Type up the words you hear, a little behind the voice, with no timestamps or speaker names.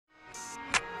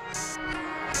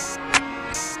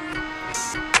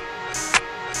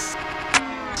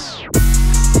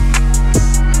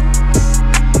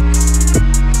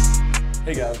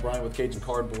Ryan with Cajun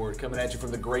Cardboard, coming at you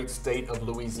from the great state of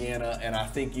Louisiana. And I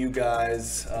think you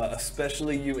guys,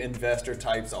 especially you investor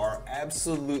types, are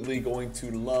absolutely going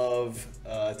to love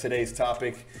today's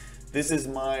topic. This is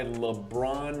my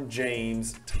LeBron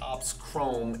James Topps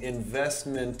Chrome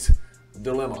investment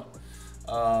dilemma.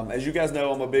 As you guys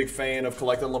know, I'm a big fan of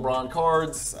collecting LeBron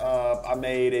cards. I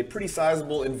made a pretty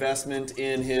sizable investment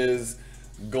in his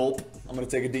Gulp. I'm going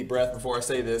to take a deep breath before I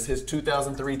say this. His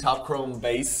 2003 Topps Chrome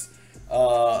base.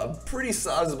 Pretty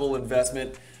sizable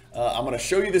investment. I'm going to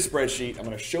show you the spreadsheet. I'm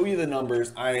going to show you the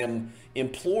numbers. I am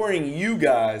imploring you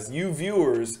guys, you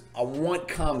viewers, I want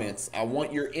comments. I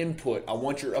want your input. I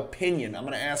want your opinion. I'm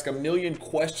going to ask a million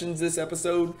questions this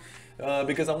episode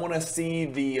because I want to see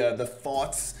the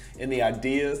thoughts and the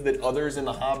ideas that others in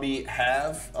the hobby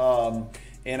have.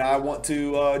 And I want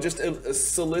to just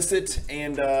solicit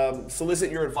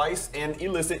your advice and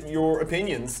elicit your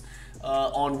opinions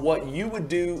on what you would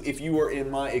do if you were in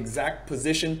my exact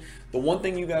position. The one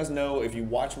thing you guys know, if you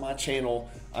watch my channel,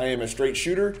 I am a straight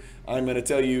shooter. I'm going to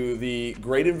tell you the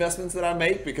great investments that I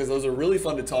make because those are really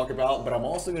fun to talk about, but I'm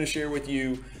also going to share with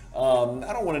you,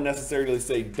 I don't want to necessarily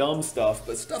say dumb stuff,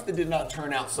 but stuff that did not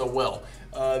turn out so well.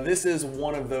 This is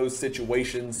one of those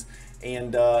situations.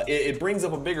 And it brings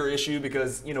up a bigger issue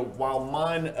because, you know, while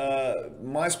my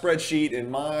spreadsheet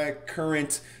and my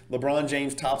current LeBron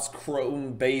James Topps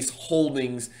Chrome base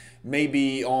holdings may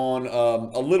be on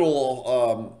a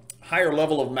little higher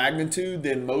level of magnitude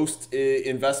than most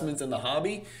investments in the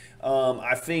hobby,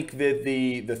 I think that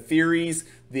the theories,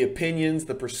 the opinions,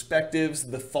 the perspectives,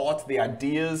 the thoughts, the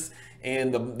ideas,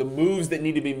 and the moves that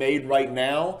need to be made right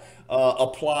now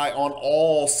apply on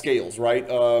all scales, right?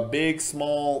 Big,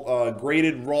 small,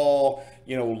 graded, raw,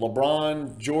 you know,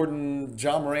 LeBron, Jordan,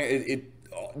 John Morant.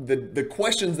 The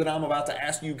questions that I'm about to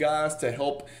ask you guys to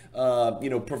help, you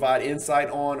know, provide insight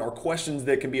on are questions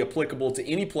that can be applicable to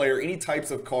any player, any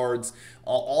types of cards,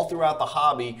 all throughout the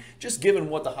hobby, just given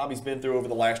what the hobby's been through over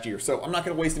the last year. So I'm not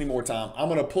going to waste any more time. I'm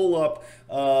going to pull up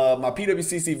my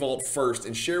PWCC vault first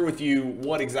and share with you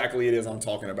what exactly it is I'm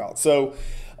talking about. So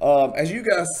as you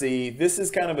guys see, this is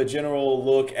kind of a general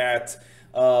look at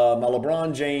my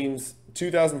LeBron James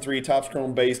 2003 Topps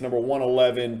Chrome base number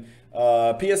 111.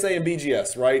 PSA and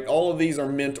BGS, right? All of these are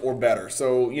mint or better.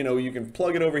 So, you know, you can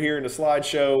plug it over here into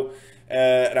slideshow.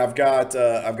 And I've got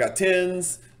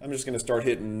 10s. I'm just going to start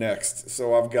hitting next.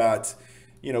 So I've got,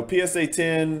 you know, PSA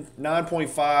 10,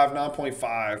 9.5,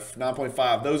 9.5,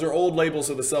 9.5. Those are old labels,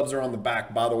 so the subs are on the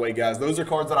back, by the way, guys. Those are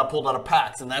cards that I pulled out of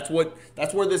packs, and that's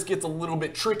where this gets a little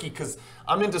bit tricky because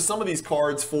I'm into some of these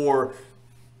cards for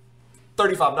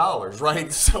 $35,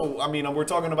 right? So, I mean, we're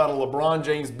talking about a LeBron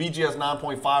James BGS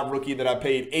 9.5 rookie that I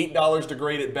paid $8 to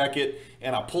grade at Beckett,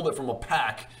 and I pulled it from a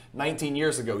pack 19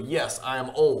 years ago. Yes, I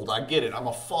am old. I get it. I'm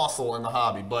a fossil in the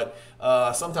hobby, but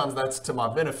sometimes that's to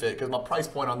my benefit because my price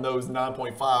point on those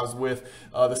 9.5s with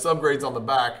the subgrades on the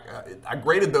back, I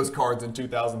graded those cards in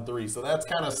 2003. So that's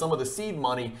kind of some of the seed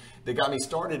money that got me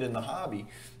started in the hobby.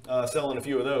 Selling a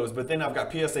few of those, but then I've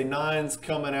got PSA 9s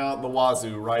coming out the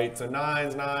wazoo, right? So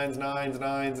 9s, 9s, 9s,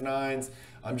 9s, 9s.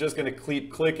 I'm just going to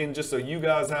keep clicking just so you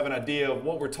guys have an idea of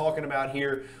what we're talking about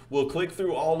here. We'll click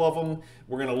through all of them.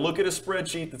 We're going to look at a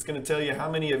spreadsheet that's going to tell you how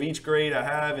many of each grade I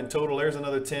have in total. There's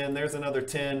another 10. There's another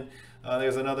 10.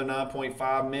 There's another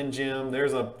 9.5 Min Gem.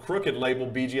 There's a crooked label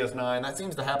BGS 9. That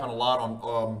seems to happen a lot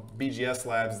on BGS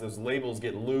slabs. Those labels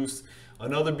get loose.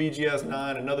 Another BGS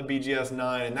 9, another BGS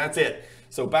 9, and that's it.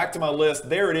 So back to my list.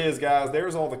 There it is, guys.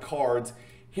 There's all the cards.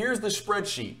 Here's the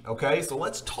spreadsheet, okay? So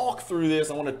let's talk through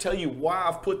this. I want to tell you why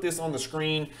I've put this on the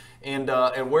screen and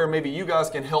where maybe you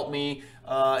guys can help me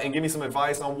and give me some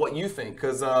advice on what you think.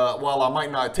 Because while I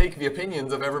might not take the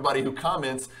opinions of everybody who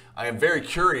comments, I am very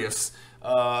curious.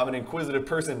 I'm an inquisitive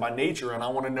person by nature, and I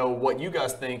want to know what you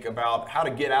guys think about how to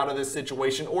get out of this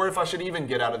situation, or if I should even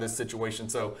get out of this situation.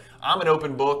 So I'm an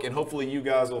open book, and hopefully you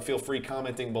guys will feel free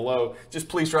commenting below. Just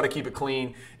please try to keep it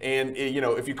clean. And, you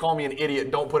know, if you call me an idiot,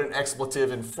 don't put an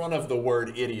expletive in front of the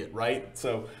word idiot, right?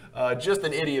 So just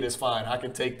an idiot is fine. I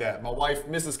can take that. My wife,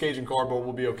 Mrs. Cajun Cardboard,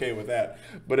 will be okay with that.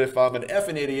 But if I'm an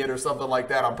effing idiot or something like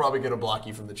that, I'm probably going to block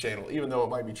you from the channel, even though it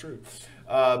might be true.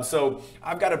 So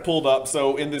I've got it pulled up.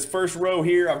 So in this first row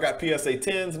here, I've got PSA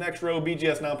 10s, next row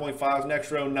BGS 9.5s,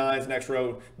 next row 9s, next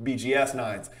row BGS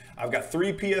 9s. I've got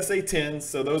 3 PSA 10s,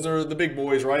 so those are the big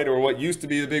boys, right? Or what used to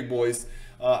be the big boys.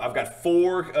 I've got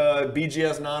 4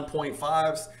 BGS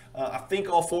 9.5s. I think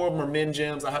all 4 of them are Min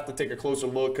Gems. I have to take a closer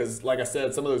look because, like I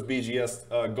said, some of those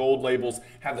BGS gold labels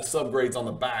have the subgrades on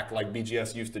the back like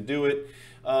BGS used to do it.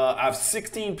 I have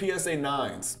 16 PSA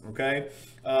 9s, okay?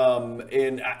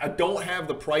 And I don't have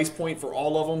the price point for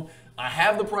all of them. I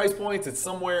have the price points. It's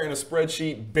somewhere in a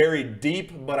spreadsheet buried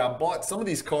deep, but I bought some of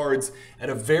these cards at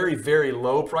a very, very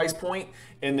low price point.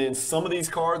 And then some of these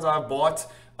cards I've bought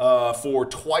for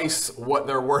twice what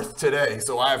they're worth today.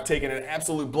 So I have taken an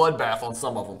absolute bloodbath on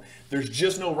some of them. There's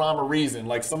just no rhyme or reason.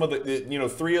 Like some of the you know,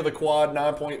 three of the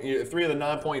 9.5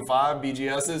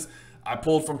 BGSs, I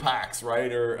pulled from packs,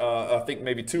 right? Or I think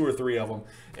maybe 2 or 3 of them.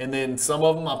 And then some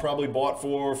of them I probably bought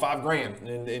for $5 grand.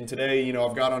 And today, you know,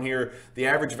 I've got on here the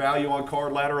average value on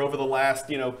Card Ladder over the last,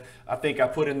 you know, I think I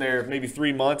put in there maybe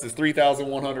 3 months is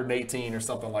 3,118 or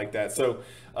something like that. So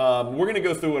we're going to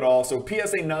go through it all. So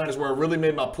PSA 9 is where I really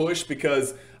made my push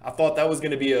because I thought that was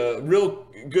going to be a real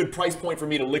good price point for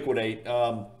me to liquidate.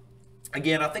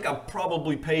 Again, I think I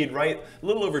probably paid a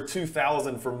little over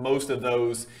 $2,000 for most of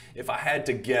those if I had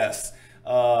to guess.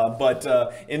 And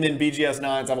then BGS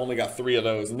 9s, I've only got 3 of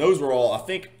those, and those were all, I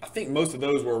think most of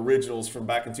those were originals from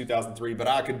back in 2003, but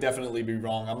I could definitely be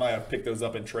wrong. I might have picked those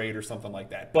up in trade or something like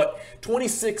that. But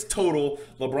 26 total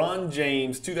LeBron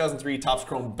James 2003 Topps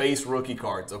Chrome base rookie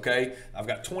cards, okay? I've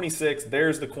got 26,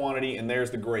 there's the quantity, and there's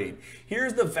the grade.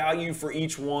 Here's the value for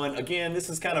each one. Again,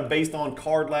 this is kind of based on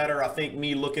Card Ladder. I think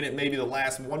me looking at maybe the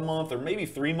last 1 month or maybe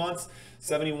 3 months,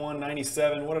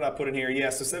 71.97. What did I put in here? Yeah,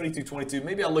 so 72.22.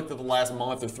 Maybe I looked at the last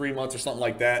month or 3 months or something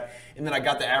like that, and then I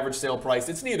got the average sale price.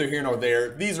 It's neither here nor there.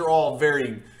 These are all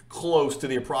very close to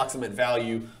the approximate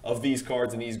value of these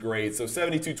cards and these grades. So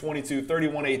 72.22,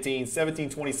 31.18,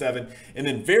 17.27, and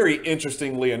then very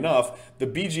interestingly enough, the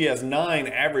BGS 9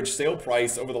 average sale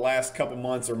price over the last couple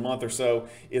months or month or so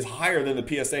is higher than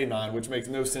the PSA 9, which makes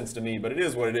no sense to me, but it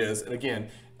is what it is. And again,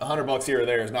 $100 here or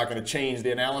there is not going to change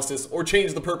the analysis or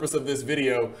change the purpose of this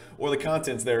video or the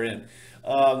contents therein.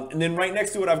 And then right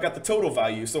next to it, I've got the total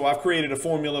value. So I've created a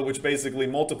formula which basically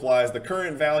multiplies the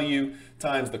current value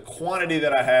times the quantity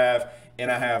that I have,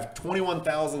 and I have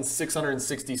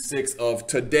 21,666 of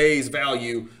today's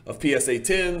value of PSA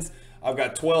 10s. I've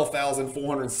got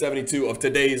 12,472 of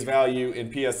today's value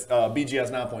in BGS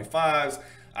 9.5s.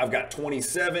 I've got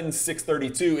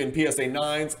 27,632 in PSA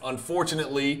 9s,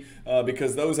 unfortunately,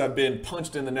 because those have been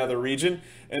punched in the nether region.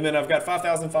 And then I've got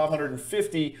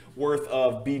 5,550 worth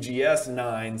of BGS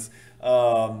 9s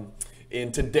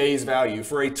in today's value,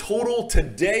 for a total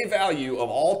today value of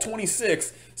all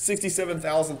 26,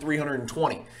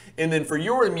 67,320. And then for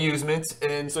your amusement,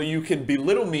 and so you can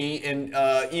belittle me and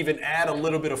even add a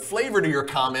little bit of flavor to your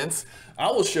comments, I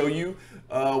will show you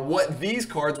what these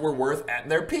cards were worth at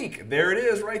their peak. There it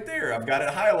is right there. I've got it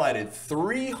highlighted.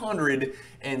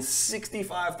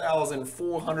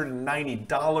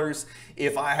 $365,490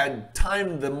 if I had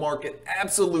timed the market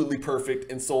absolutely perfect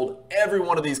and sold every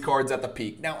one of these cards at the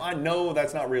peak. Now, I know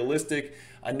that's not realistic.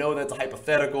 I know that's a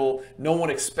hypothetical. No one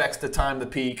expects to time the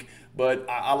peak, but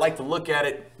I like to look at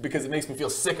it because it makes me feel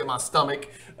sick in my stomach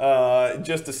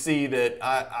just to see that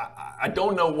I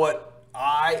don't know what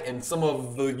I and some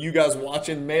of you guys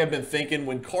watching may have been thinking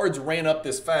when cards ran up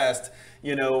this fast.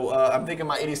 You know, I'm thinking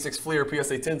my 86 Fleer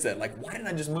PSA 10 set. Like, why didn't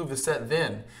I just move the set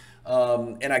then?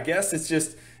 And I guess it's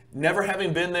just never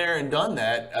having been there and done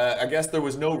that. I guess there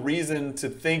was no reason to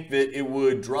think that it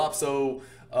would drop so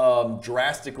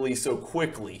drastically so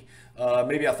quickly.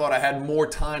 Maybe I thought I had more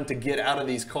time to get out of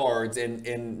these cards,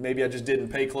 and maybe I just didn't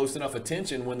pay close enough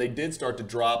attention when they did start to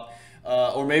drop.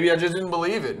 Or maybe I just didn't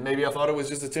believe it. Maybe I thought it was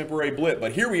just a temporary blip.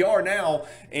 But here we are now,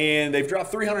 and they've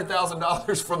dropped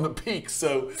 $300,000 from the peak.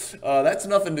 So that's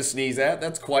nothing to sneeze at.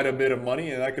 That's quite a bit of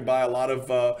money, and I could buy a lot of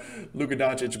Luka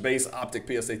Doncic base optic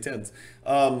PSA 10s.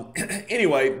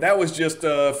 Anyway, that was just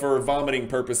for vomiting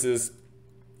purposes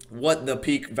what the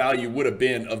peak value would have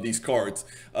been of these cards.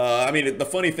 I mean, the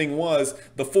funny thing was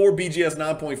the 4 BGS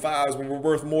 9.5s were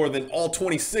worth more than all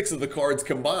 26 of the cards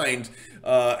combined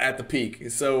at the peak.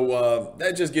 So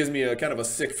that just gives me a kind of a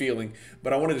sick feeling,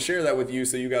 but I wanted to share that with you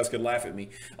so you guys could laugh at me.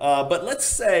 But let's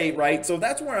say, right, so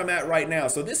that's where I'm at right now.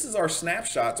 So this is our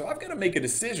snapshot. So I've got to make a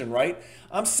decision, right?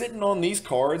 I'm sitting on these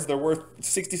cards. They're worth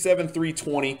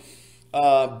 67,320.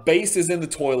 Base is in the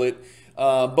toilet.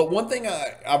 But one thing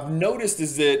I've noticed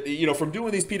is that, you know, from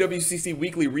doing these PWCC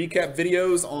weekly recap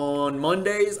videos on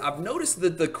Mondays, I've noticed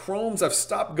that the chromes have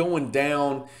stopped going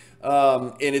down,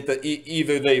 and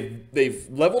either they've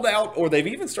leveled out or they've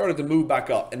even started to move back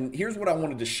up. And here's what I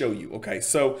wanted to show you. Okay,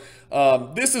 so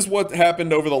this is what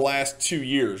happened over the last 2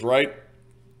 years, right?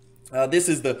 This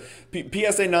is the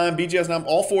PSA 9, BGS 9,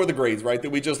 all 4 of the grades, right, that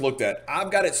we just looked at.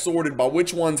 I've got it sorted by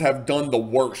which ones have done the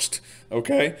worst,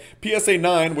 okay? PSA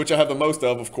 9, which I have the most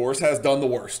of course, has done the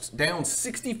worst. Down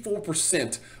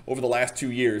 64% over the last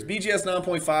 2 years. BGS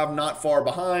 9.5 not far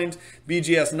behind.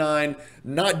 BGS 9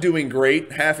 not doing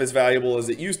great, half as valuable as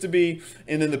it used to be.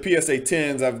 And then the PSA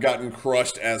 10s I've gotten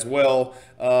crushed as well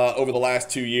over the last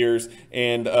 2 years.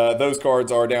 And those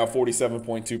cards are down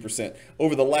 47.2%.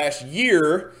 Over the last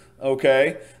year,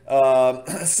 okay,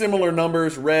 similar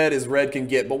numbers, red as red can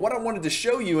get. But what I wanted to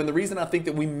show you, and the reason I think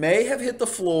that we may have hit the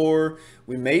floor,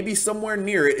 we may be somewhere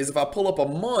near it, is if I pull up a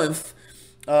month,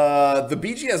 the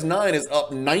BGS 9 is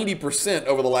up 90%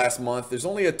 over the last month. There's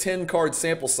only a 10 card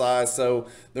sample size, so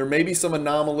there may be some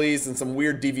anomalies and some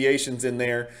weird deviations in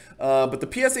there. But the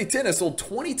PSA 10 has sold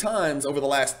 20 times over the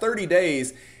last 30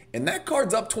 days, and that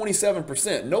card's up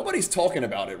 27%. Nobody's talking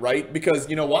about it, right? Because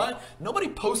you know why? Nobody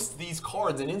posts these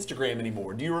cards on Instagram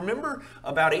anymore. Do you remember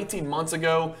about 18 months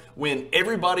ago when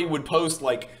everybody would post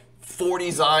like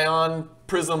 40 Zion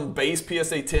Prism base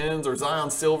PSA 10s or Zion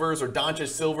Silvers or Doncic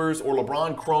Silvers or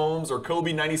LeBron Chromes or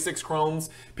Kobe 96 Chromes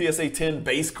PSA 10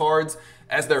 base cards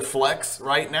as their flex?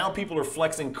 Right now people are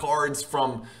flexing cards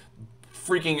from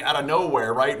freaking out of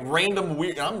nowhere, right? Random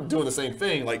weird, I'm doing the same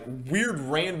thing, like weird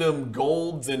random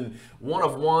golds and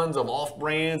one-of-ones of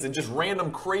off-brands and just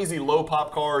random crazy low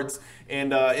pop cards,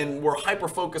 and we're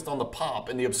hyper-focused on the pop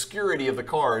and the obscurity of the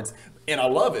cards, and I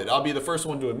love it. I'll be the first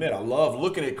one to admit, I love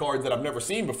looking at cards that I've never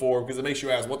seen before because it makes you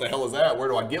ask, what the hell is that? Where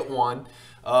do I get one?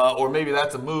 Or maybe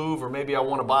that's a move, or maybe I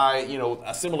want to buy, you know,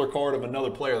 a similar card of another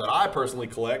player that I personally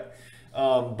collect.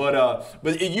 But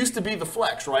it used to be the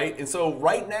flex, right? And so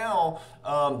right now,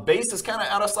 base is kind of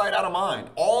out of sight, out of mind.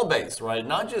 All base, right?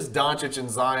 Not just Doncic and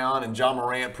Zion and Ja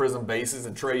Morant Prism bases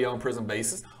and Trae Young Prism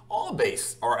bases. All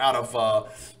base are out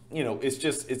of, you know, it's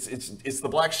just, it's the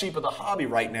black sheep of the hobby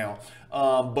right now.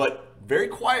 But very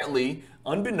quietly,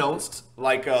 unbeknownst,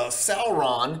 like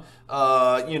Sauron,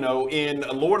 you know, in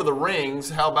Lord of the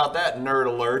Rings, how about that, nerd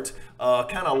alert,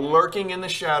 kind of lurking in the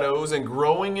shadows and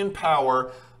growing in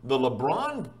power. The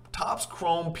LeBron Topps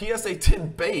Chrome PSA 10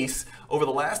 base over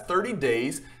the last 30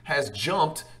 days has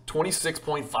jumped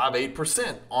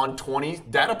 26.58% on 20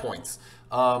 data points.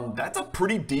 That's a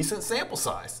pretty decent sample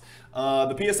size.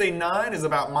 The PSA 9 is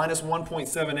about minus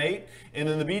 1.78, and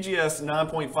then the BGS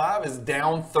 9.5 is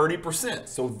down 30%.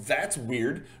 So that's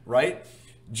weird, right?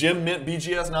 Gem Mint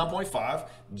BGS 9.5,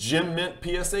 Gem Mint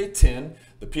PSA 10.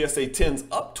 The PSA 10's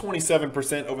up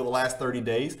 27% over the last 30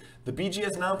 days. The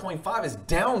BGS 9.5 is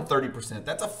down 30%.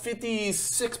 That's a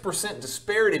 56%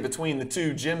 disparity between the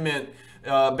two Gem Mint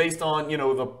based on, you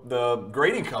know, the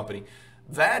grading company.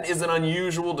 That is an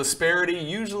unusual disparity.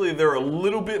 Usually they're a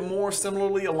little bit more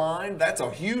similarly aligned. That's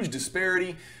a huge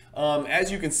disparity.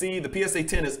 As you can see, the PSA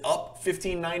 10 is up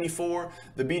 $15.94.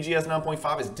 The BGS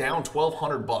 9.5 is down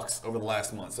 $1,200 over the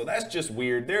last month. So that's just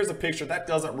weird. There's a picture that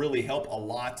doesn't really help a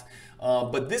lot.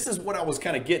 But this is what I was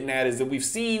kind of getting at, is that we've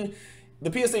seen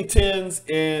the PSA 10s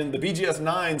and the BGS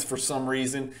 9s for some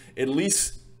reason at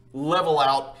least level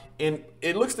out. And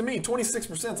it looks to me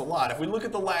 26% is a lot. If we look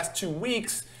at the last 2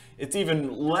 weeks, it's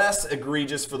even less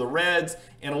egregious for the reds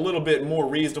and a little bit more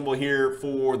reasonable here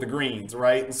for the greens,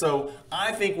 right? And so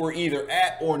I think we're either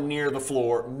at or near the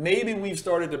floor. Maybe we've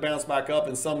started to bounce back up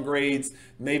in some grades,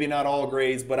 maybe not all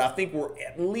grades, but I think we're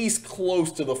at least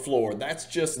close to the floor. That's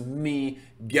just me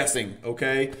guessing,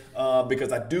 okay?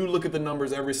 Because I do look at the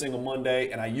numbers every single Monday,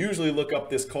 and I usually look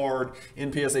up this card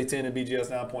in PSA 10 and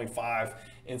BGS 9.5,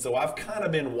 and so I've kind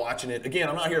of been watching it. Again,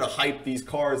 I'm not here to hype these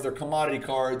cards. They're commodity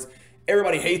cards.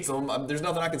 Everybody hates them. There's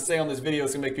nothing I can say on this video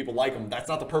that's going to make people like them. That's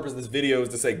not the purpose of this video, is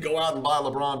to say, go out and buy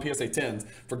LeBron PSA 10s.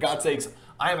 For God's sakes,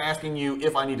 I am asking you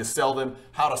if I need to sell them,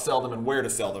 how to sell them, and where to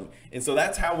sell them. And so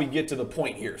that's how we get to the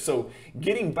point here. So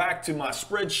getting back to my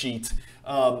spreadsheet,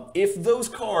 if those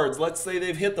cards, let's say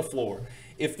they've hit the floor,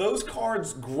 if those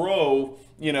cards grow,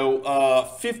 you know,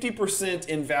 50%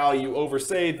 in value over,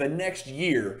 say, the next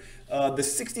year, the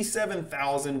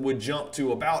 $67,000 would jump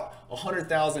to about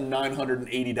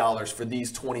 $100,980 for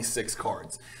these 26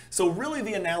 cards. So really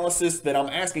the analysis that I'm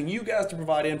asking you guys to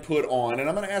provide input on, and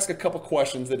I'm going to ask a couple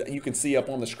questions that you can see up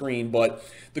on the screen, but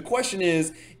the question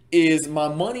is my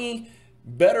money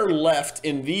better left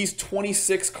in these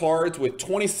 26 cards with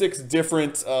 26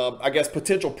 different, I guess,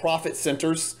 potential profit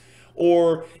centers?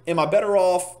 Or am I better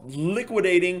off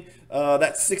liquidating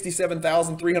that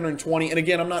 $67,320? And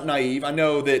again, I'm not naive. I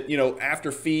know that, you know, after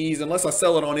fees, unless I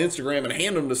sell it on Instagram and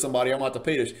hand them to somebody, I'm going to have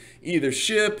to pay to either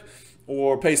ship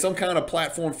or pay some kind of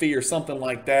platform fee or something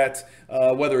like that,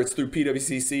 whether it's through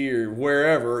PWCC or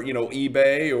wherever, you know,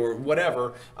 eBay or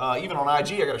whatever. Even on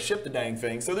IG, I got to ship the dang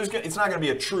thing. So it's not going to be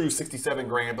a true 67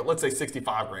 grand, but let's say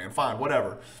 65 grand, fine,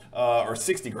 whatever, or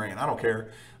 60 grand, I don't care.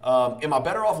 Am I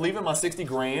better off leaving my 60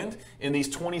 grand in these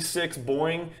 26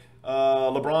 boring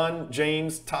LeBron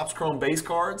James Topps Chrome base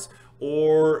cards,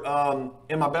 or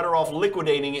am I better off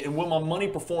liquidating it, and will my money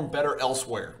perform better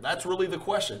elsewhere? That's really the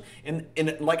question. And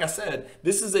like I said,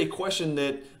 this is a question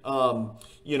that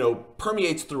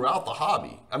permeates throughout the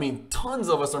hobby. I mean, tons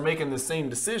of us are making the same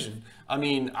decision. I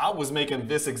mean, I was making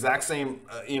this exact same,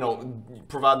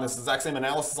 providing this exact same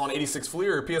analysis on 86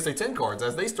 Fleer PSA 10 cards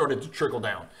as they started to trickle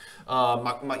down.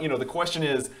 The question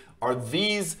is, are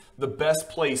these the best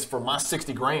place for my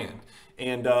 60 grand?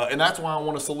 And that's why I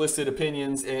want to solicit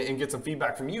opinions and get some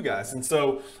feedback from you guys. And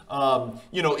so,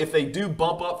 if they do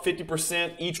bump up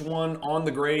 50% each one on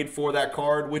the grade for that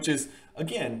card, which is,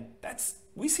 again,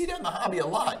 we see that in the hobby a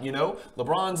lot.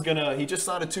 LeBron's he just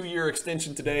signed a 2-year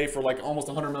extension today for like almost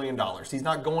 $100 million. He's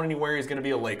not going anywhere. He's going to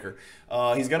be a Laker.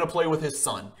 He's going to play with his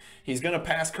son. He's going to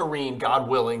pass Kareem, God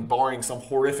willing, barring some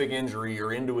horrific injury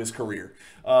or into his career.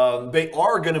 They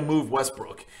are going to move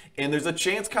Westbrook. And there's a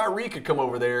chance Kyrie could come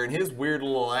over there and his weird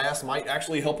little ass might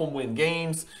actually help him win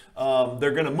games.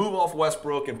 They're going to move off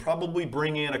Westbrook and probably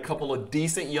bring in a couple of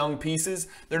decent young pieces.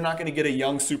 They're not going to get a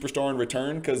young superstar in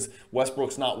return because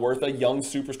Westbrook's not worth a young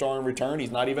superstar in return.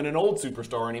 He's not even an old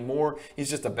superstar anymore.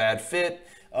 He's just a bad fit.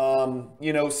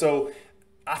 So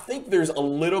I think there's a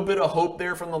little bit of hope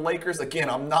there from the Lakers. Again,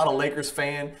 I'm not a Lakers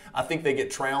fan. I think they get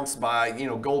trounced by,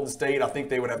 Golden State. I think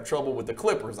they would have trouble with the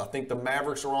Clippers. I think the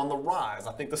Mavericks are on the rise.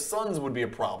 I think the Suns would be a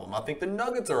problem. I think the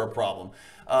Nuggets are a problem.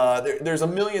 There's a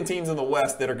million teams in the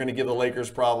West that are going to give the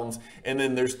Lakers problems. And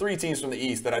then there's 3 teams from the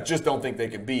East that I just don't think they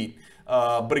can beat.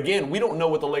 But again, we don't know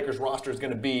what the Lakers roster is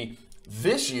going to be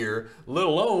this year, let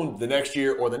alone the next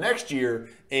year or the next year.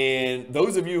 And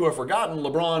those of you who have forgotten,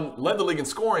 LeBron led the league in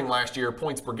scoring last year,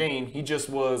 points per game. He just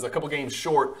was a couple games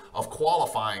short of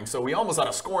qualifying. So he almost had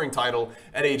a scoring title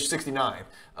at age 69.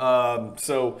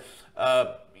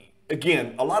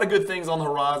 Again, a lot of good things on the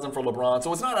horizon for LeBron.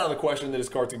 So it's not out of the question that his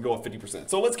cards can go up 50%.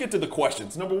 So let's get to the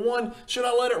questions. Number 1, should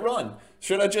I let it run?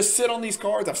 Should I just sit on these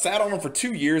cards? I've sat on them for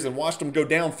 2 years and watched them go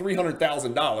down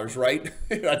 $300,000, right?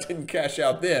 I didn't cash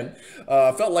out then.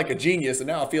 Felt like a genius, and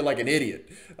now I feel like an idiot.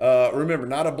 Remember,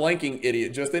 not a blanking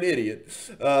idiot, just an idiot.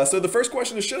 So the first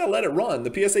question is, should I let it run?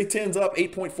 The PSA 10's up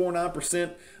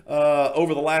 8.49%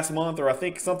 over the last month, or I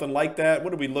think something like that. What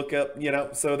did we look up?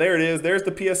 So there it is. There's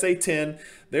the PSA 10.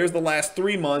 There's the last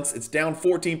 3 months. It's down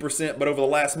 14%, but over the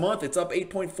last month, it's up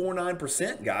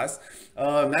 8.49%, guys.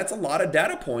 That's a lot of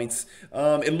data points.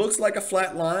 It looks like a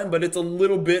flat line, but it's a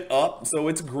little bit up, so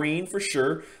it's green for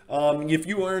sure. If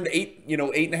you earned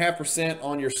 8.5%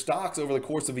 on your stocks over the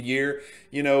course of a year,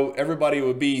 everybody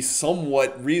would be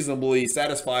somewhat reasonably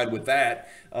satisfied with that.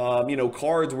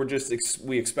 Cards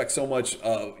we expect so much,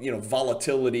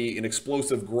 volatility and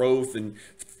explosive growth and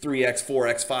 3x,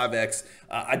 4x, 5x.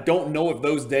 I don't know if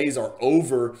those days are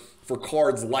over for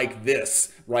cards like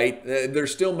this, right? There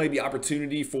still may be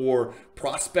opportunity for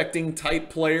prospecting type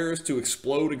players to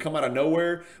explode and come out of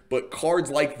nowhere, but cards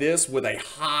like this with a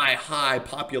high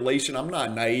population, I'm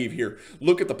not naive here.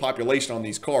 Look at the population on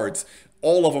these cards.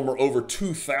 All of them are over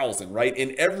 2,000, right?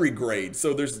 In every grade.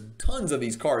 So there's tons of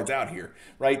these cards out here,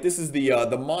 right? This is the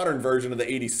modern version of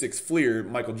the 86 Fleer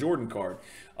Michael Jordan card.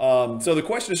 So the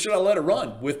question is, should I let it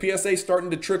run? With PSA starting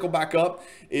to trickle back up,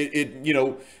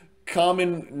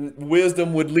 common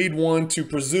wisdom would lead one to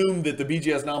presume that the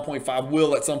BGS 9.5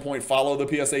 will at some point follow the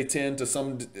PSA 10 to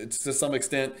some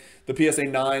extent. The PSA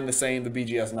 9 the same, the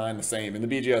BGS 9 the same, and the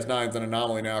BGS 9 is an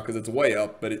anomaly now because it's way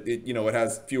up, but it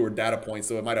has fewer data points,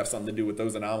 so it might have something to do with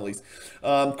those anomalies.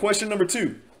 Question number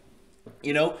 2.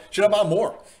 Should I buy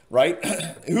more? Right?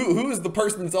 Who is the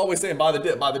person that's always saying buy the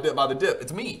dip, buy the dip, buy the dip?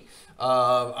 It's me.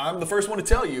 I'm the first one to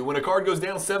tell you when a card goes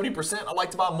down 70%, I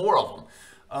like to buy more of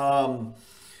them.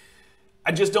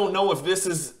 I just don't know if this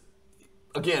is,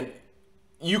 again,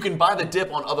 you can buy the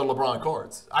dip on other LeBron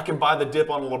cards. I can buy the dip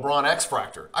on a LeBron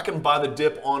X-Fractor. I can buy the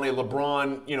dip on a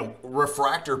LeBron,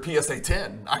 refractor PSA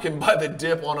 10. I can buy the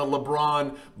dip on a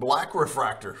LeBron black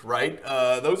refractor, right?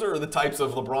 Those are the types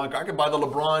of LeBron. I can buy the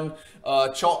LeBron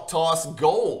chalk toss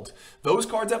gold. Those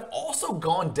cards have also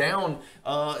gone down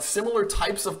similar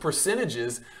types of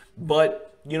percentages,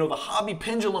 but the hobby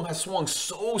pendulum has swung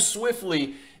so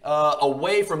swiftly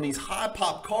away from these high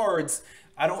pop cards.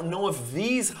 I don't know if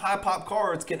these high pop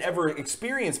cards can ever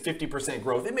experience 50%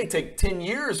 growth. It may take 10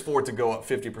 years for it to go up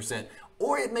 50%,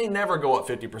 or it may never go up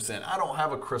 50%. I don't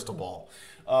have a crystal ball.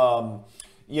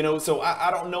 So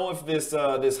I don't know if this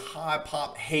high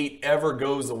pop hate ever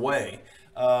goes away.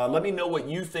 Let me know what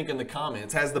you think in the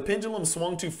comments. Has the pendulum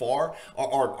swung too far?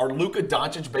 Are Luka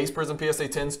Doncic base prism PSA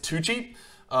 10s too cheap?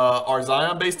 Are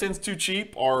Zion base 10s too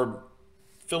cheap? Are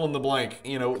fill in the blank,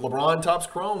 LeBron Topps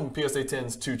Chrome PSA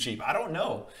 10s too cheap? I don't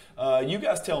know. You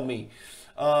guys tell me.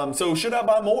 So should I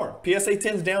buy more? PSA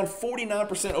 10's down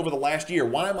 49% over the last year.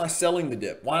 Why am I selling the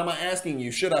dip? Why am I asking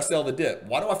you, should I sell the dip?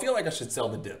 Why do I feel like I should sell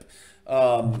the dip?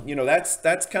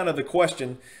 That's kind of the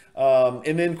question.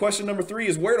 And then question number 3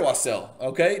 is, where do I sell?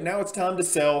 Okay, now it's time to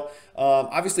sell.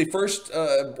 Obviously, first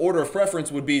order of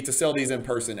preference would be to sell these in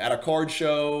person at a card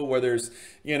show where there's,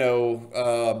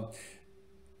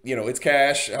 it's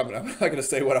cash. I'm not going to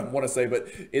say what I want to say, but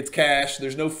it's cash.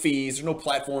 There's no fees. There's no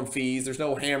platform fees. There's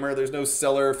no hammer. There's no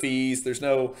seller fees. There's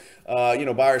no,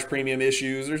 buyer's premium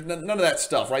issues. There's none of that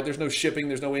stuff, right? There's no shipping.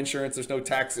 There's no insurance. There's no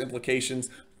tax implications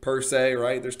per se,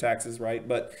 right? There's taxes, right?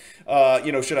 But,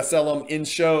 should I sell them in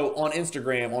show, on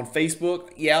Instagram, on Facebook?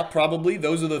 Yeah, probably.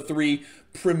 Those are the 3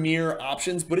 premier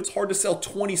options, but it's hard to sell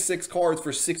 26 cards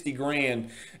for 60 grand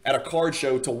at a card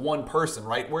show to one person,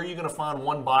 right? Where are you going to find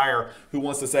one buyer who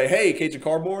wants to say, hey, Cajun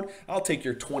Cardboard, I'll take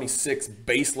your 26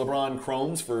 base LeBron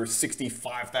Chromes for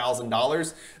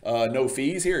 $65,000, no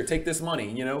fees. Here, take this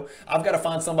money. I've got to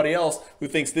find somebody else who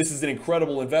thinks this is an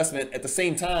incredible investment at the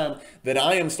same time that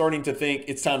I am starting to think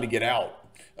it's time to get out.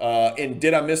 And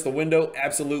did I miss the window?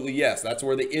 Absolutely, yes. That's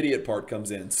where the idiot part comes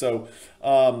in. So,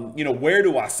 where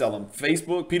do I sell them?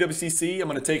 Facebook, PWCC, I'm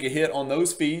going to take a hit on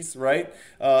those fees, right?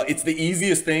 It's the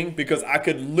easiest thing because I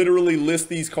could literally list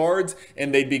these cards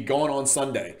and they'd be gone on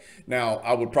Sunday. Now,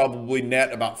 I would probably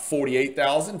net about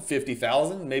 48,000,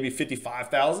 50,000, maybe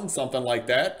 55,000, something like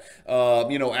that,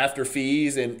 after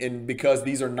fees. And because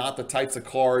these are not the types of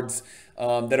cards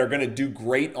that are going to do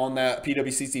great on that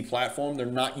PWCC platform, they're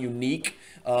not unique.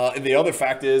 And the other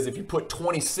fact is, if you put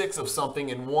 26 of something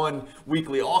in one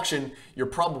weekly auction, you're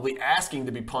probably asking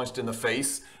to be punched in the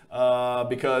face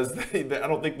because I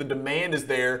don't think the demand is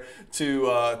there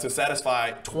to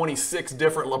satisfy 26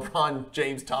 different LeBron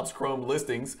James Topps Chrome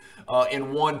listings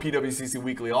in one PWCC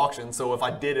weekly auction. So if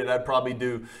I did it, I'd probably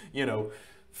do,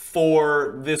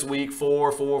 4 this week,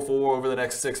 4 over the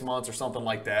next 6 months or something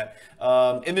like that.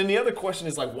 And then the other question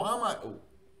is like, why am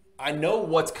I know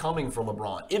what's coming for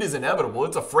LeBron. It is inevitable.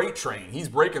 It's a freight train. He's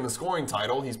breaking the scoring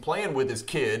title. He's playing with his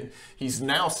kid. He's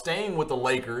now staying with the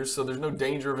Lakers, so there's no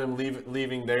danger of him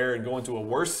leaving there and going to a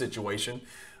worse situation.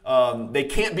 They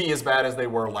can't be as bad as they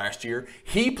were last year.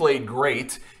 He played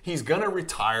great. He's going to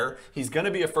retire. He's going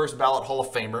to be a first ballot Hall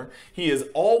of Famer. He is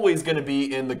always going to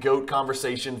be in the GOAT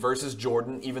conversation versus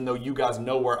Jordan, even though you guys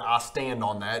know where I stand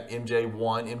on that. MJ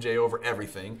won, MJ over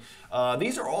everything.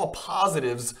 These are all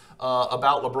positives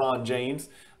about LeBron James.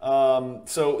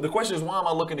 So the question is, why am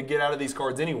I looking to get out of these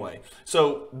cards anyway?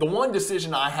 So the one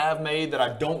decision I have made that I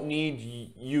don't need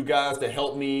you guys to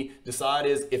help me decide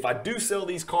is, if I do sell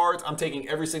these cards, I'm taking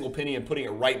every single penny and putting it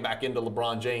right back into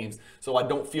LeBron James, so I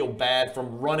don't feel bad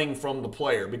from running from the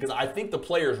player, because I think the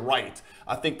player is right.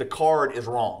 I think the card is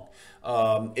wrong.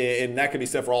 And that can be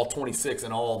said for all 26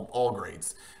 and all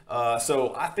grades.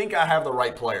 So I think I have the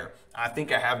right player. I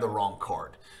think I have the wrong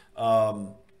card.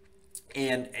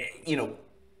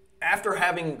 After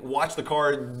having watched the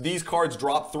card, these cards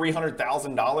dropped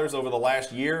 $300,000 over the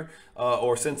last year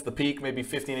or since the peak, maybe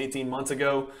 15, 18 months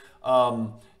ago.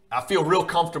 I feel real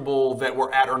comfortable that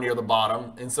we're at or near the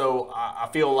bottom. And so I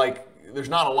feel like there's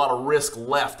not a lot of risk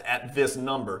left at this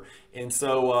number. And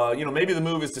so, maybe the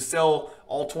move is to sell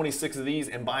all 26 of these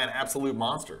and buy an absolute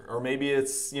monster. Or maybe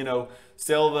it's,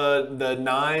 sell the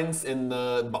nines and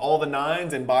all the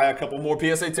nines and buy a couple more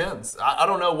PSA 10s. I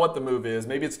don't know what the move is.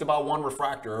 Maybe it's to buy 1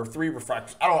 refractor or 3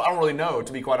 refractors. I don't really know,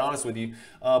 to be quite honest with you.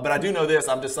 But I do know this.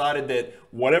 I've decided that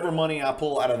whatever money I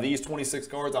pull out of these 26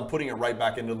 cards, I'm putting it right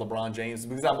back into LeBron James,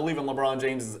 because I believe in LeBron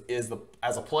James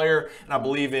as a player, and I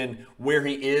believe in where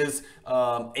he is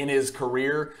in his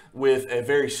career, with a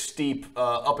very steep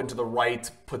up and to the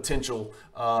right potential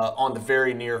on the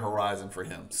very near horizon for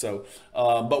him. So,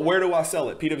 but where do I sell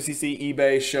it? PWCC,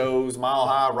 eBay, shows, Mile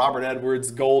High, Robert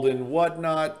Edwards, Golden,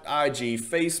 whatnot, IG,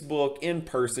 Facebook,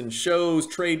 in-person, shows,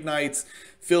 trade nights,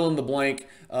 fill in the blank.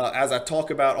 As I talk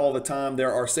about all the time,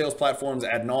 there are sales platforms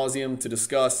ad nauseum to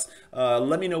discuss.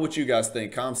 Let me know what you guys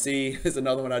think. ComC is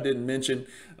another one I didn't mention.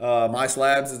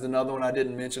 MySlabs is another one I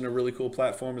didn't mention, a really cool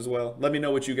platform as well. Let me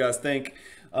know what you guys think.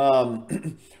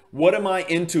 What am I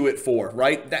into it for,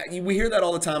 right? We hear that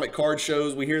all the time at card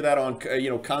shows. We hear that on,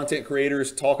 content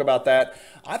creators talk about that.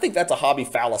 I think that's a hobby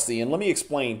fallacy, and let me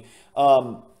explain.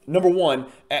 Number one,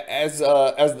 as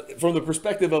from the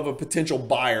perspective of a potential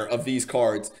buyer of these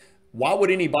cards, why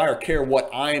would any buyer care what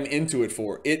I am into it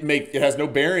for? It has no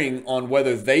bearing on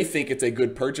whether they think it's a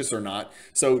good purchase or not.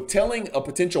 So telling a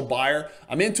potential buyer,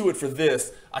 I'm into it for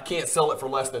this, I can't sell it for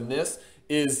less than this,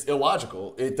 is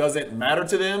illogical. It doesn't matter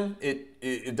to them.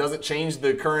 It doesn't change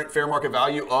the current fair market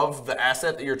value of the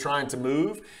asset that you're trying to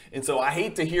move. And so I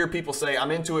hate to hear people say,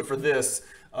 I'm into it for this,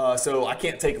 so I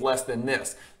can't take less than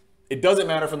this. It doesn't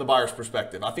matter from the buyer's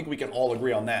perspective. I think we can all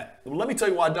agree on that. Let me tell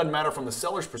you why it doesn't matter from the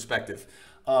seller's perspective.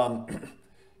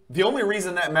 The only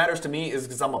reason that matters to me is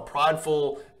because I'm a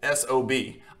prideful SOB.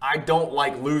 I don't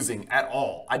like losing at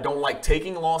all. I don't like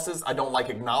taking losses. I don't like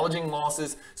acknowledging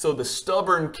losses. So the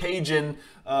stubborn Cajun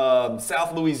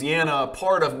South Louisiana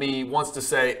part of me wants to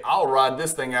say, I'll ride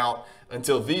this thing out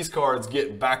until these cards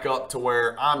get back up to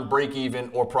where I'm break even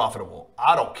or profitable.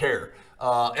 I don't care.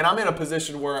 And I'm in a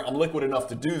position where I'm liquid enough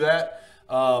to do that.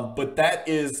 But that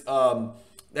is...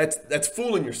 That's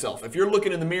fooling yourself. If you're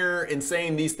looking in the mirror and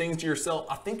saying these things to yourself,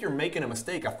 I think you're making a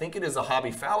mistake. I think it is a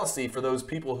hobby fallacy for those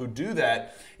people who do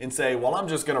that and say, well, I'm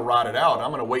just going to ride it out. I'm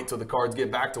going to wait till the cards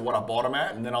get back to what I bought them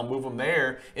at, and then I'll move them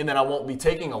there, and then I won't be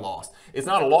taking a loss. It's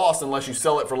not a loss unless you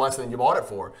sell it for less than you bought it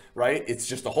for, right? It's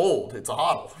just a hold. It's a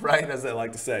hodl, right, as they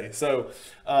like to say. So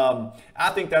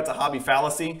I think that's a hobby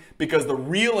fallacy, because the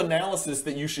real analysis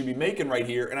that you should be making right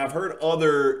here, and I've heard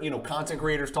other content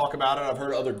creators talk about it, I've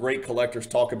heard other great collectors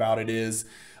talk about it, is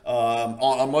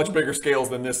on much bigger scales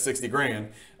than this 60 grand,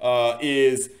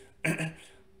 is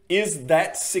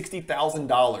that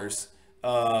 $60,000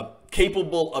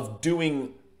 capable of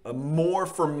doing more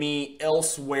for me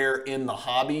elsewhere in the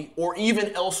hobby, or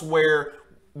even elsewhere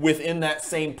within that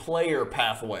same player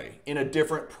pathway, in a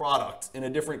different product, in a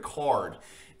different card?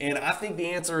 And I think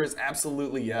the answer is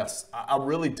absolutely yes. I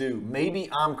really do. Maybe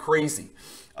I'm crazy.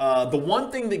 The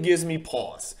one thing that gives me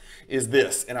pause is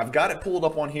this, and I've got it pulled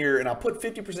up on here, and I put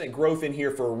 50% growth in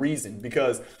here for a reason,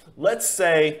 because let's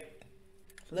say,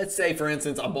 for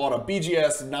instance, I bought a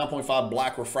BGS 9.5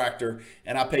 black refractor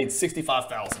and I paid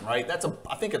 $65,000, right?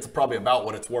 I think it's probably about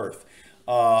what it's worth.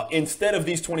 Instead of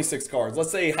these 26 cards,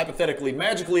 let's say hypothetically,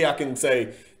 magically, I can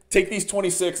say, take these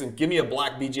 26 and give me a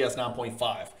black BGS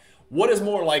 9.5. What is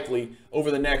more likely over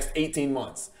the next 18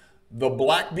 months? The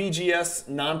black BGS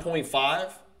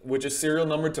 9.5, which is serial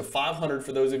numbered to 500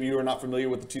 for those of you who are not familiar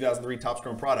with the 2003 Topps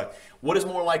Chrome product. What is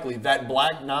more likely? That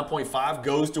black 9.5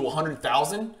 goes to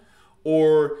 100,000,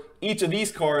 or each of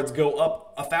these cards go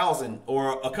up 1,000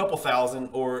 or a couple thousand,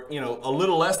 or a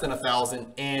little less than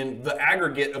 1,000, and the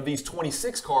aggregate of these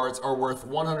 26 cards are worth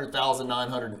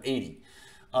 100,980.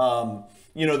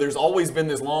 There's always been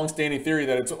this long-standing theory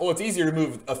that it's easier to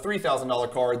move a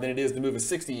 $3,000 card than it is to move a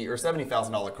 $60,000 or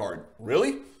 $70,000 card.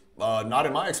 Really? Not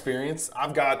in my experience.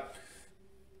 I've got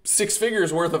 6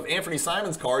 figures worth of Anthony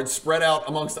Simons cards spread out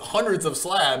amongst hundreds of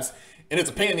slabs, and it's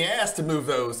a pain in the ass to move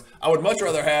those. I would much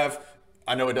rather have,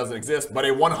 I know it doesn't exist, but a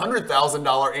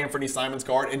 $100,000 Anthony Simons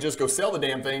card and just go sell the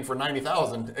damn thing for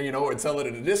 $90,000, and sell it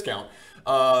at a discount.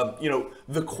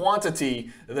 The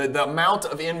quantity, the amount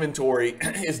of inventory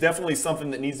is definitely something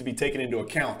that needs to be taken into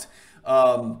account.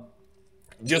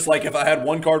 Just like if I had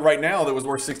one card right now that was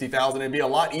worth $60,000, it'd be a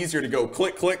lot easier to go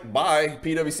click, click, buy,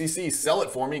 PWCC, sell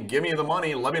it for me, give me the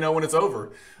money, and let me know when it's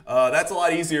over. That's a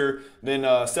lot easier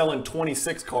than selling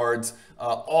 26 cards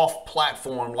off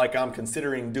platform like I'm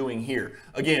considering doing here.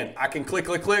 Again, I can click,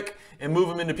 click, click, and move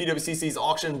them into PWCC's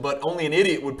auction, but only an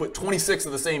idiot would put 26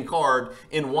 of the same card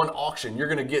in one auction. You're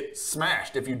gonna get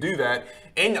smashed if you do that,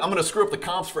 and I'm gonna screw up the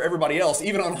comps for everybody else,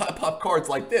 even on high pop cards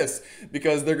like this,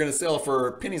 because they're gonna sell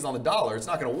for pennies on the dollar. It's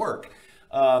not gonna work.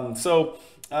 That's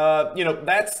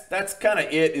kind of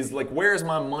it, is like, where is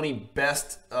my money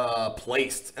best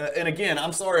placed? And again,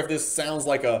 I'm sorry if this sounds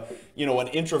like an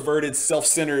introverted,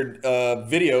 self-centered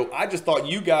video. I just thought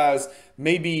you guys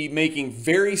may be making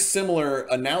very similar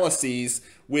analyses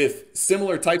with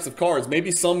similar types of cards,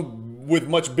 maybe some with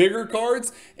much bigger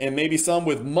cards and maybe some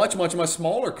with much, much, much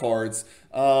smaller cards.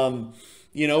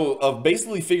 Of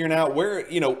basically figuring out where,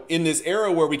 in this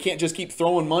era where we can't just keep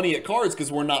throwing money at cards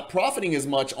because we're not profiting as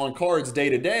much on cards day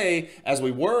to day as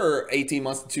we were 18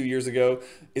 months to 2 years ago.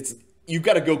 You've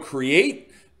got to go create,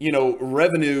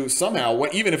 revenue somehow.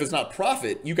 Even if it's not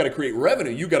profit, you got to create revenue.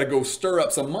 You got to go stir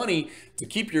up some money to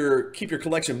keep your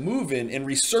collection moving and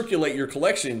recirculate your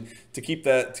collection to keep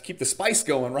the spice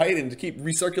going, right? And to keep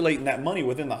recirculating that money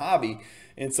within the hobby.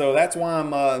 And so that's why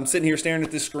I'm sitting here staring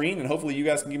at this screen, and hopefully you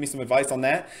guys can give me some advice on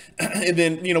that. And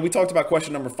then, we talked about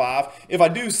question number 5. If I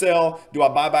do sell, do I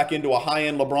buy back into a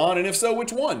high-end LeBron? And if so,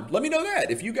 which one? Let me know that.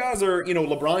 If you guys are,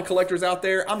 LeBron collectors out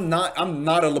there, I'm not a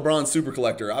LeBron super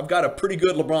collector. I've got a pretty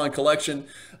good LeBron collection,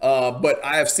 but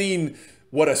I have seen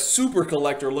what a super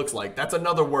collector looks like. That's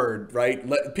another word,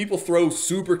 right? People throw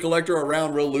super collector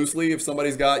around real loosely. If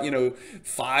somebody's got, 5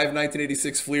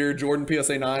 1986 Fleer Jordan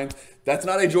PSA 9, that's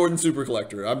not a Jordan super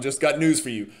collector. I've just got news for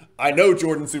you. I know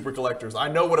Jordan super collectors. I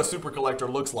know what a super collector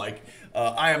looks like.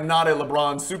 I am not a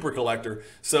LeBron super collector.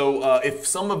 So if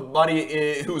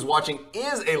somebody who's watching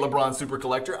is a LeBron super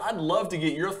collector, I'd love to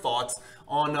get your thoughts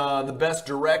on the best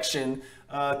direction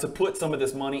to put some of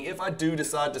this money if I do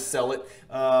decide to sell it,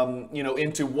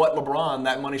 into what LeBron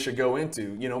that money should go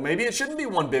into. Maybe it shouldn't be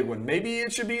one big one. Maybe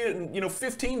it should be,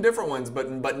 15 different ones,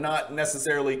 but not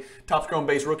necessarily Topps Chrome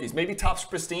base rookies. Maybe Topps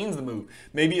Pristine's the move.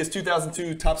 Maybe his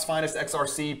 2002 Topps Finest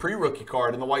XRC pre-rookie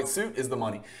card in the white suit is the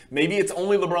money. Maybe it's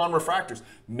only LeBron refractors.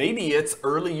 Maybe it's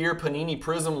early year Panini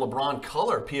Prism LeBron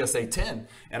Color PSA 10,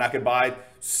 and I could buy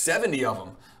 70 of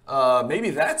them.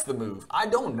 Maybe that's the move. I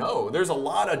don't know. There's a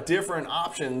lot of different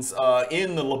options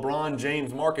in the LeBron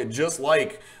James market, just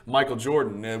like Michael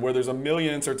Jordan, where there's a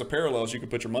million inserts of parallels you can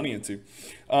put your money into.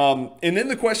 And then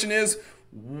the question is,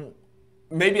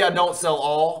 maybe I don't sell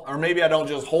all, or maybe I don't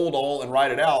just hold all and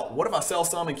ride it out. What if I sell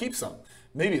some and keep some?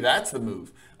 Maybe that's the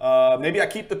move. Maybe I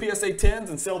keep the PSA 10s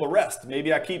and sell the rest.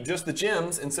 Maybe I keep just the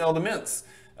gems and sell the mints.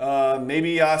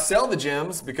 Maybe I sell the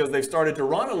gems because they've started to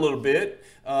run a little bit,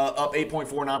 up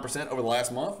 8.49% over the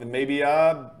last month, and maybe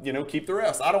I, keep the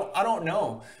rest. I don't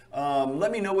know.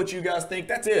 Let me know what you guys think.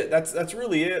 That's it. That's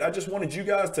really it. I just wanted you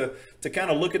guys to kind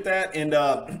of look at that, and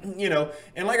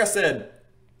and like I said,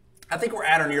 I think we're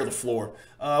at or near the floor.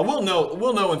 We'll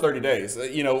know in 30 days.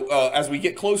 As we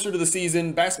get closer to the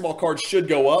season, basketball cards should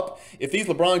go up. If these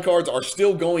LeBron cards are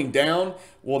still going down,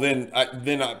 well, then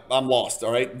I'm lost.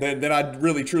 All right, then I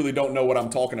really truly don't know what I'm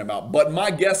talking about. But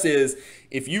my guess is,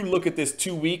 if you look at this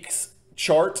 2 weeks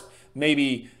chart,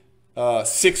 maybe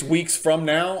 6 weeks from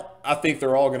now, I think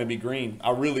they're all going to be green.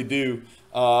 I really do.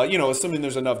 Assuming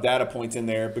there's enough data points in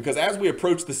there, because as we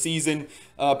approach the season,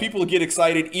 people get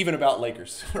excited even about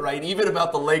Lakers, right? Even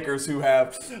about the Lakers, who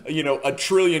have, a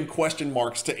trillion question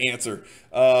marks to answer.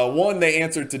 One they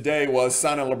answered today was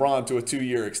signing LeBron to a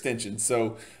 2-year extension.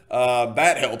 So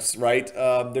that helps, right?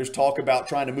 There's talk about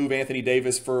trying to move Anthony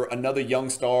Davis for another young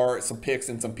star, some picks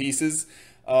and some pieces.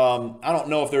 I don't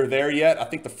know if they're there yet. I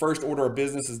think the first order of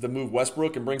business is to move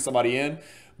Westbrook and bring somebody in.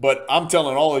 But I'm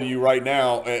telling all of you right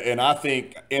now, and I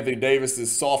think Anthony Davis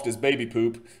is soft as baby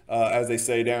poop, as they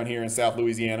say down here in South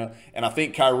Louisiana. And I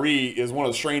think Kyrie is one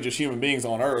of the strangest human beings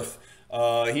on earth.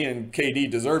 He and KD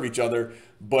deserve each other.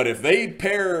 But if they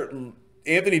pair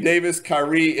Anthony Davis,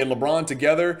 Kyrie, and LeBron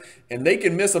together, and they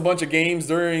can miss a bunch of games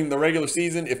during the regular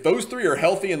season, if those three are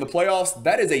healthy in the playoffs,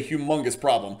 that is a humongous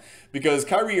problem, because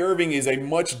Kyrie Irving is a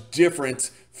much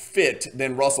different fit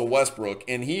than Russell Westbrook,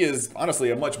 and he is honestly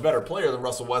a much better player than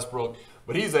Russell Westbrook,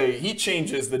 but he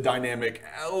changes the dynamic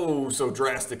so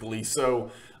drastically.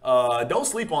 So don't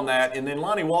sleep on that. And then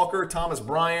Lonnie Walker, Thomas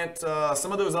Bryant,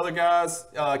 some of those other guys,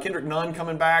 Kendrick Nunn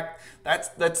coming back.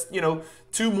 That's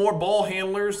two more ball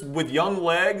handlers with young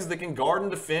legs that can guard and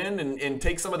defend and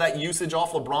take some of that usage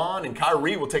off LeBron. And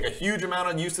Kyrie will take a huge amount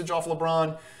of usage off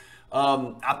LeBron.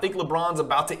 I think LeBron's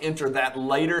about to enter that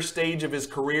later stage of his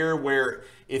career where,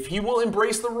 if he will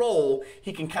embrace the role,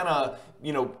 he can kind of,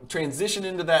 transition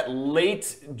into that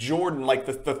late Jordan, like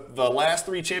the last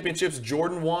 3 championships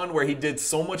Jordan won, where he did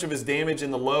so much of his damage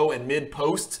in the low and mid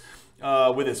post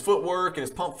with his footwork and his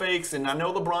pump fakes. And I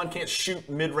know LeBron can't shoot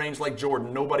mid-range like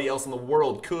Jordan. Nobody else in the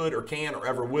world could or can or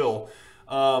ever will.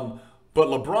 But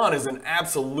LeBron is an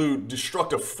absolute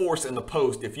destructive force in the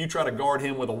post if you try to guard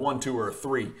him with a 1-2 or a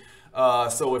 3.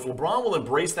 So if LeBron will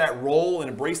embrace that role and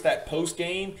embrace that post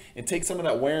game and take some of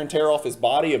that wear and tear off his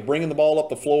body of bringing the ball up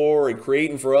the floor and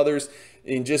creating for others,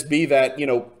 and just be that,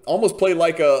 almost play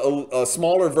like a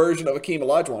smaller version of Akeem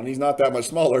Olajuwon. He's not that much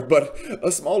smaller, but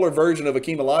a smaller version of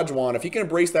Akeem Olajuwon. If he can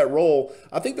embrace that role,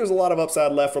 I think there's a lot of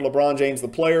upside left for LeBron James, the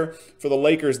player, for the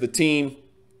Lakers, the team,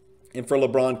 and for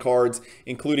LeBron cards,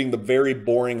 including the very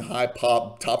boring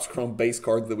high-pop Topps Chrome base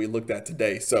cards that we looked at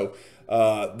today. So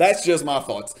that's just my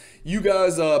thoughts. You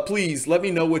guys, please let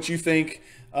me know what you think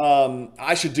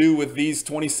I should do with these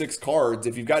 26 cards.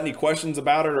 If you've got any questions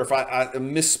about it, or if I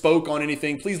misspoke on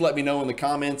anything, please let me know in the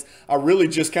comments. I really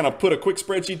just kind of put a quick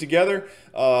spreadsheet together,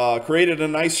 created a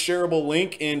nice shareable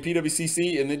link in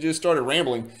PWCC, and then just started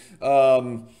rambling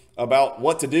about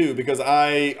what to do, because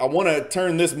I want to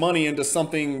turn this money into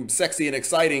something sexy and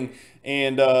exciting.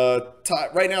 And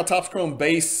right now, Topps Chrome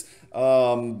base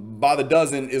by the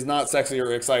dozen is not sexy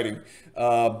or exciting.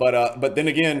 But then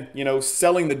again,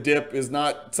 selling the dip is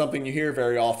not something you hear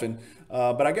very often.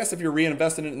 But I guess if you're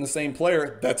reinvesting it in the same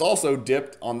player that's also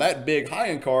dipped on that big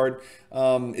high-end card,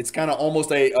 it's kind of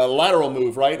almost a lateral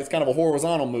move, right? It's kind of a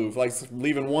horizontal move, like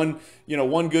leaving one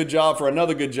good job for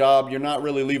another good job. You're not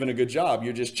really leaving a good job.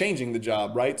 You're just changing the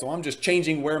job, right? So I'm just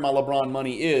changing where my LeBron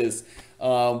money is,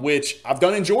 which I've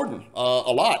done in Jordan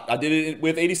a lot. I did it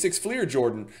with 86 Fleer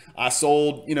Jordan. I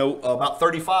sold, about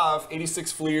 35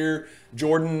 86 Fleer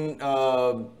Jordan,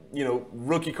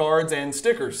 rookie cards and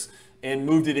stickers, and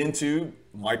moved it into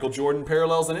Michael Jordan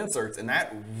parallels and inserts, and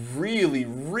that really,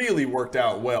 really worked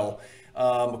out well.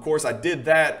 Of course, I did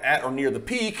that at or near the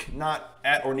peak, not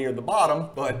at or near the bottom,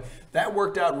 but that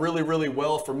worked out really, really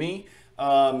well for me.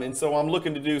 And so I'm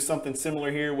looking to do something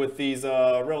similar here with these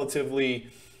relatively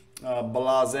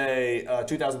blase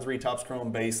 2003 Topps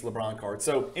Chrome base LeBron cards.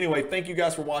 So anyway, thank you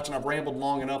guys for watching. I've rambled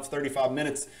long enough, 35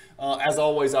 minutes. As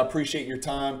always, I appreciate your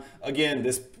time. Again,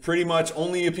 this pretty much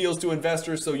only appeals to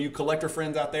investors, so you collector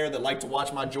friends out there that like to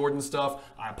watch my Jordan stuff,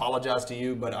 I apologize to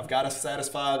you, but I've got to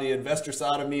satisfy the investor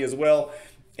side of me as well,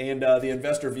 and the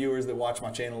investor viewers that watch my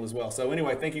channel as well. So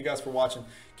anyway, thank you guys for watching.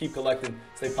 Keep collecting,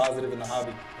 stay positive in the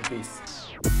hobby, and peace.